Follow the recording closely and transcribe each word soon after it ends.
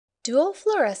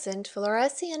Dual-Fluorescent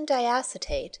fluorescein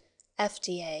diacetate,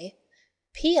 FDA,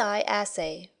 PI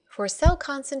assay for cell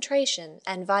concentration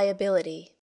and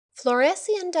viability.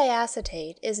 Fluorescein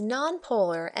diacetate is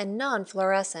nonpolar and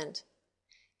non-fluorescent.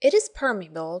 It is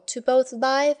permeable to both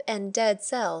live and dead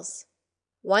cells.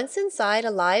 Once inside a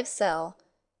live cell,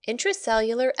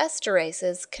 intracellular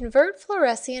esterases convert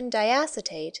fluorescein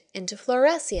diacetate into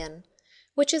fluorescein,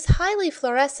 which is highly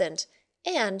fluorescent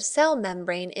and cell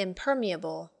membrane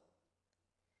impermeable.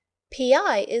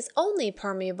 PI is only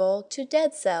permeable to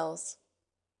dead cells.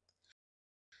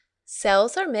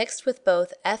 Cells are mixed with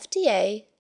both FDA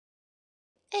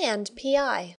and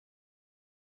PI.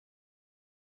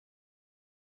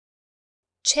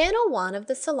 Channel 1 of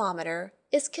the Cellometer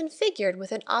is configured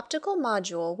with an optical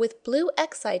module with blue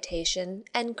excitation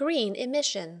and green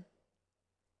emission.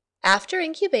 After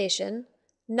incubation,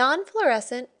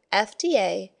 non-fluorescent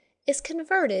FDA is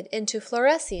converted into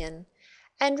fluorescein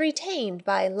and retained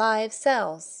by live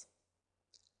cells.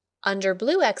 Under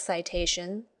blue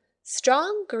excitation,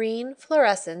 strong green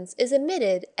fluorescence is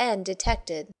emitted and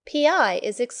detected. PI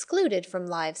is excluded from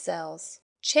live cells.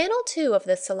 Channel 2 of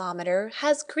the Cellometer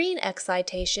has green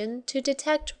excitation to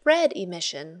detect red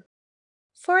emission.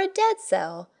 For a dead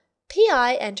cell,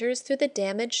 PI enters through the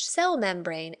damaged cell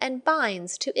membrane and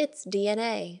binds to its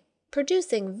DNA,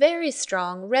 producing very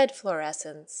strong red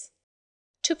fluorescence.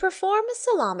 To perform a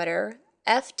Cellometer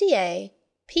FDA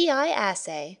PI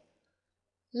assay,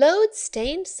 load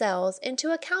stained cells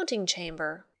into a counting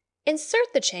chamber.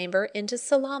 Insert the chamber into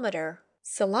Cellometer.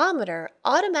 Cellometer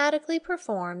automatically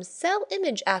performs cell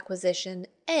image acquisition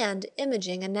and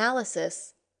imaging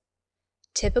analysis.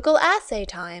 Typical assay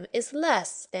time is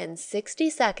less than 60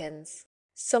 seconds.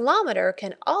 Cellometer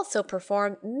can also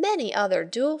perform many other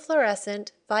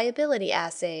dual-fluorescent viability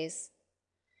assays.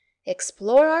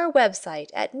 Explore our website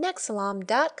at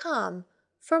nexcelom.com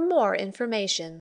for more information.